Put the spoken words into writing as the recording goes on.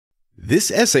This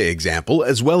essay example,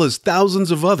 as well as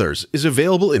thousands of others, is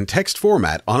available in text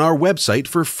format on our website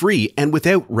for free and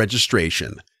without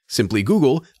registration. Simply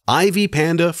Google Ivy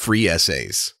Panda Free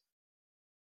Essays.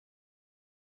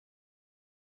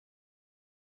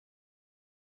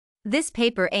 This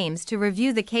paper aims to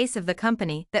review the case of the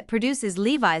company that produces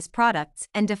Levi's products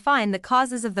and define the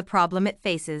causes of the problem it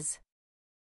faces.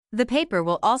 The paper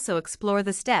will also explore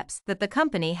the steps that the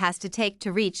company has to take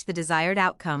to reach the desired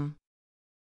outcome.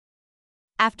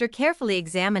 After carefully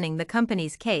examining the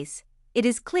company's case, it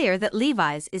is clear that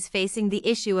Levi's is facing the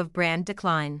issue of brand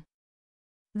decline.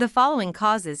 The following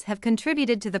causes have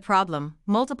contributed to the problem: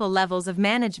 multiple levels of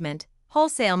management,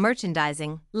 wholesale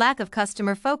merchandising, lack of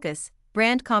customer focus,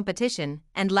 brand competition,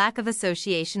 and lack of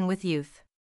association with youth.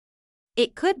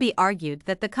 It could be argued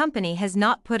that the company has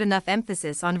not put enough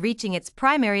emphasis on reaching its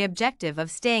primary objective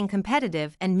of staying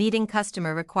competitive and meeting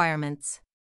customer requirements.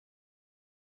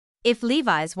 If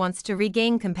Levi's wants to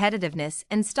regain competitiveness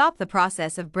and stop the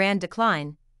process of brand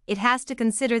decline, it has to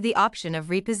consider the option of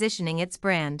repositioning its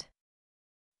brand.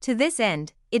 To this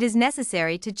end, it is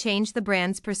necessary to change the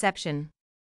brand's perception.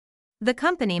 The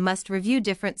company must review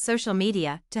different social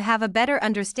media to have a better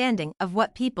understanding of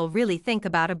what people really think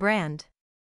about a brand.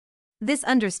 This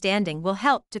understanding will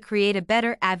help to create a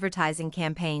better advertising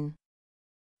campaign.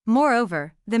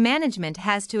 Moreover, the management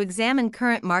has to examine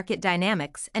current market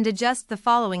dynamics and adjust the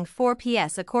following 4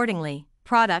 Ps accordingly: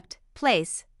 product,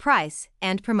 place, price,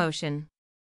 and promotion.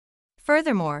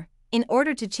 Furthermore, in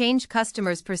order to change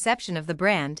customers' perception of the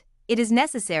brand, it is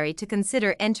necessary to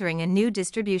consider entering a new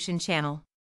distribution channel.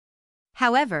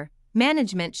 However,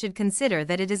 management should consider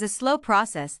that it is a slow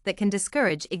process that can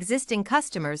discourage existing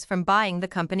customers from buying the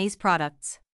company's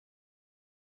products.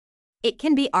 It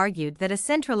can be argued that a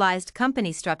centralized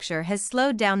company structure has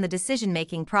slowed down the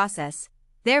decision-making process,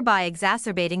 thereby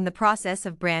exacerbating the process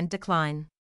of brand decline.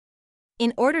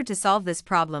 In order to solve this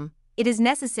problem, it is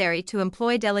necessary to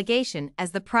employ delegation as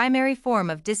the primary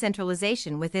form of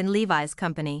decentralization within Levi's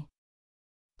company.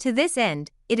 To this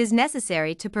end, it is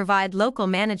necessary to provide local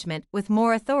management with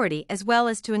more authority as well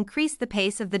as to increase the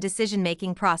pace of the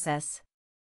decision-making process.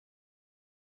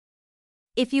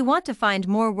 If you want to find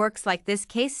more works like this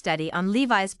case study on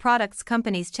Levi's Products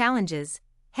Company's challenges,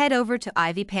 head over to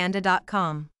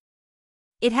ivypanda.com.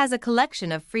 It has a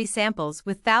collection of free samples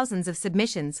with thousands of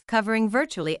submissions covering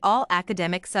virtually all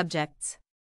academic subjects.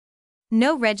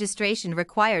 No registration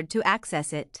required to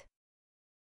access it.